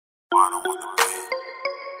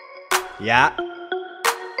Yeah.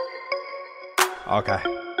 Okay.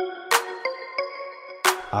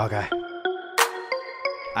 Okay.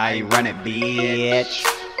 I run it, bitch.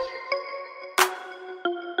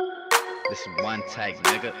 This is one take,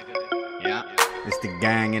 nigga. Yeah. It's the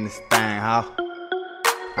gang in this thing, huh?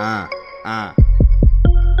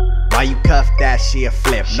 Why you cuff that? She a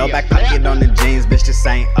flip. No back pocket on the jeans, bitch. This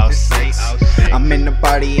ain't 06. I'm in the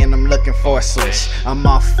party and I'm looking for a switch. I'm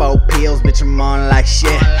off 4 pills, bitch. I'm on like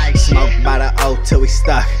shit. Smoke by the O till we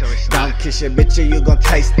stuck. Don't kiss your bitch or you gon'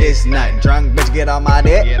 taste this nut. Drunk bitch, get on my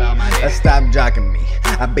dick. Stop jocking me.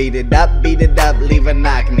 I beat it up, leave her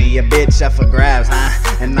knock me. A bitch up for grabs, huh?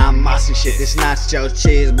 And I'm mossing shit. This nacho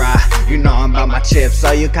cheese, brah. You know I'm about my chips.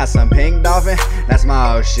 So you caught some pink dolphin? That's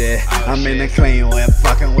my old shit. I'm in the clean whip,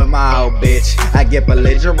 fucking with my old bitch. I get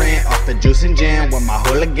belligerent off the juice and gin with my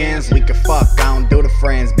hooligans. We can fuck, I don't do the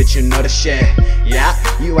friends, bitch. You know the shit. Yeah,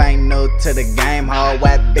 you ain't new to the game, ho.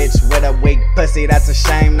 Wet bitch with a weak pussy, that's a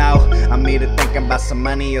shame now. I'm either thinking about some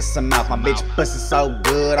money or some mouth. My bitch pussy so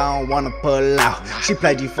good, I don't wanna pull out. She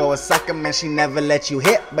played you for a sucker, man, she never let you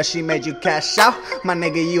hit, but she made you cash out. My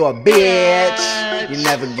nigga, you a bitch. You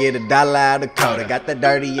never get $1 out of Kota. Got the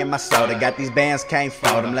dirty in my soda. Got these bands, can't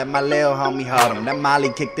fold them. Let my lil homie hold them. That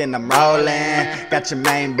Molly kicked in, I'm rolling. Got your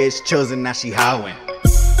main bitch choosing, now she hoeing.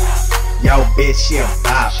 Yo, bitch, she a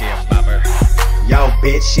bop. Yo,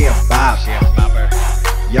 bitch, she a bop.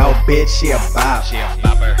 Yo, bitch, she a bop.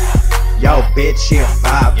 Yo, bitch, she a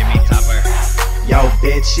bop. Yo,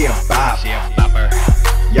 bitch, she a bop.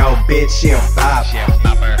 Yo, bitch, she a bop.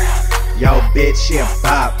 Yo, bitch, she a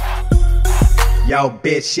bop. Yo,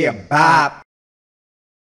 bitch, she a bop.